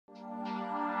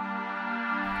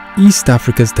East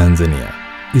Africa's Tanzania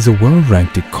is a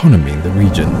well-ranked economy in the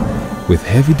region with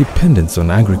heavy dependence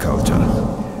on agriculture.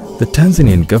 The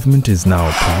Tanzanian government is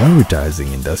now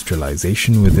prioritizing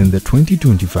industrialization within the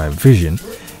 2025 vision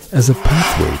as a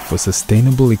pathway for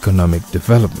sustainable economic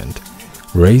development,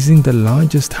 raising the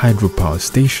largest hydropower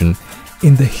station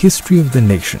in the history of the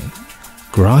nation,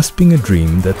 grasping a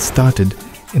dream that started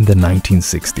in the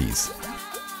 1960s.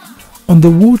 On the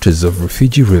waters of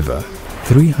Rufiji River,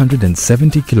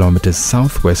 370 kilometers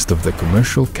southwest of the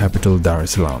commercial capital Dar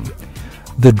es Salaam,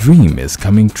 the dream is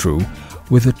coming true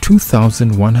with a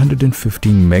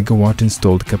 2,115 megawatt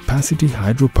installed capacity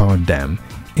hydropower dam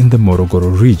in the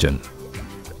Morogoro region,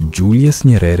 Julius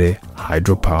Nyerere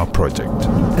Hydropower Project.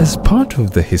 As part of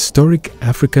the historic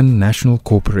African National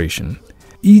Corporation,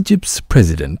 Egypt's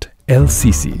President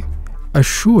El-Sisi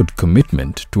assured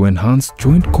commitment to enhance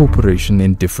joint cooperation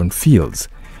in different fields,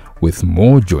 with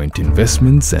more joint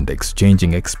investments and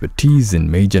exchanging expertise in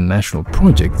major national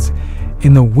projects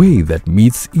in a way that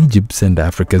meets Egypt's and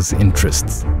Africa's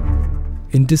interests.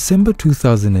 In December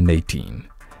 2018,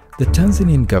 the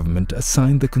Tanzanian government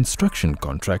assigned the construction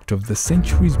contract of the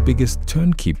century's biggest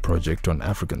turnkey project on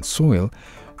African soil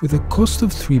with a cost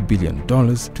of $3 billion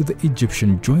to the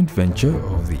Egyptian joint venture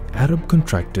of the Arab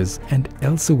Contractors and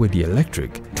Elsewedy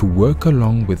Electric to work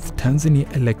along with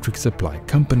Tanzania Electric Supply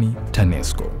Company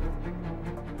TANESCO.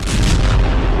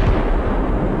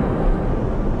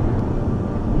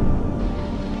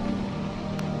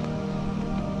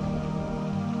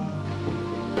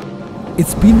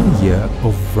 It's been a year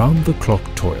of round-the-clock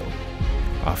toil.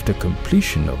 After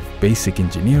completion of basic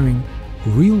engineering,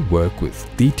 real work with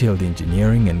detailed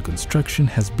engineering and construction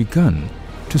has begun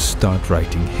to start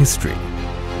writing history.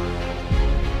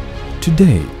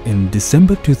 Today, in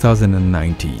December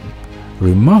 2019,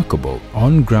 remarkable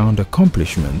on-ground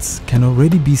accomplishments can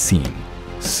already be seen,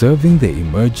 serving the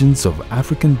emergence of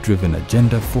African-driven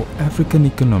agenda for African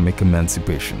economic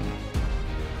emancipation.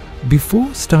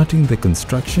 Before starting the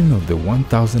construction of the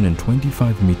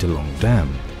 1,025-meter-long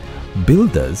dam,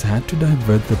 builders had to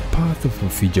divert the path of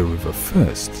Rufiji River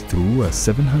first through a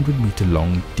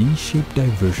 700-meter-long D-shaped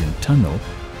diversion tunnel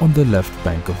on the left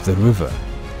bank of the river.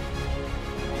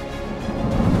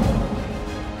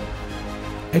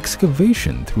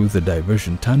 Excavation through the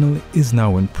diversion tunnel is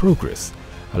now in progress,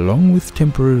 along with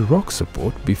temporary rock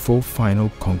support before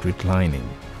final concrete lining.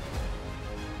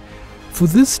 For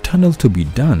this tunnel to be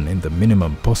done in the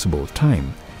minimum possible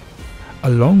time,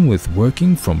 along with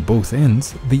working from both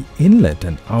ends, the inlet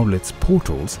and outlets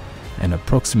portals, an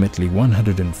approximately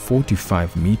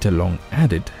 145-meter-long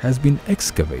adit has been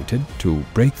excavated to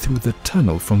break through the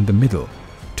tunnel from the middle,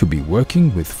 to be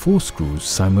working with 4 screws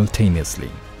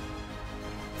simultaneously.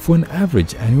 For an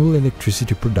average annual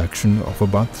electricity production of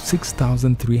about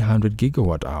 6,300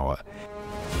 gigawatt-hour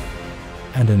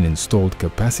and an installed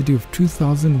capacity of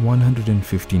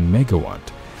 2,115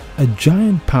 megawatt, a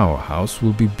giant powerhouse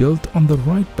will be built on the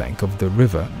right bank of the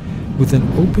river with an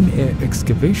open-air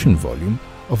excavation volume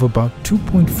of about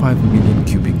 2.5 million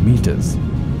cubic meters.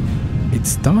 It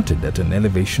started at an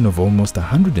elevation of almost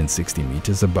 160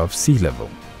 meters above sea level.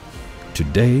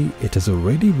 Today, it has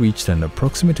already reached an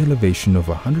approximate elevation of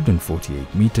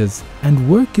 148 meters and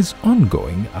work is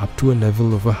ongoing up to a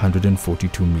level of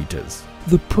 142 meters.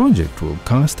 The project will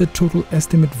cast a total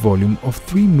estimate volume of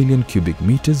 3 million cubic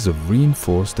meters of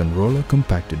reinforced and roller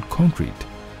compacted concrete,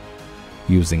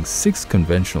 using 6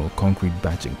 conventional concrete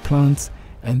batching plants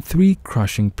and 3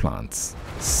 crushing plants.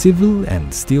 Civil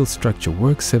and steel structure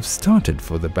works have started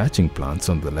for the batching plants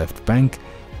on the left bank,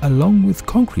 along with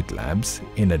concrete labs,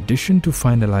 in addition to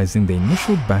finalizing the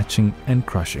initial batching and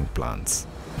crushing plants.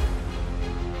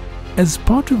 As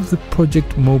part of the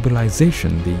project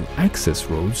mobilization, the access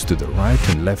roads to the right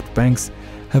and left banks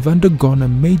have undergone a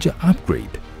major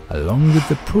upgrade, along with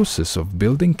the process of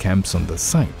building camps on the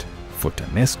site for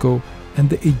TANESCO and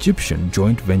the Egyptian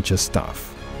joint venture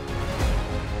staff.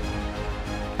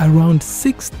 Around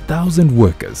 6,000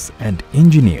 workers and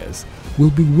engineers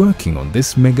will be working on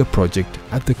this mega project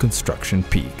at the construction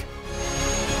peak.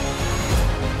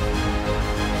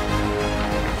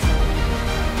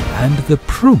 And the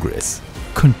progress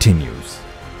continues.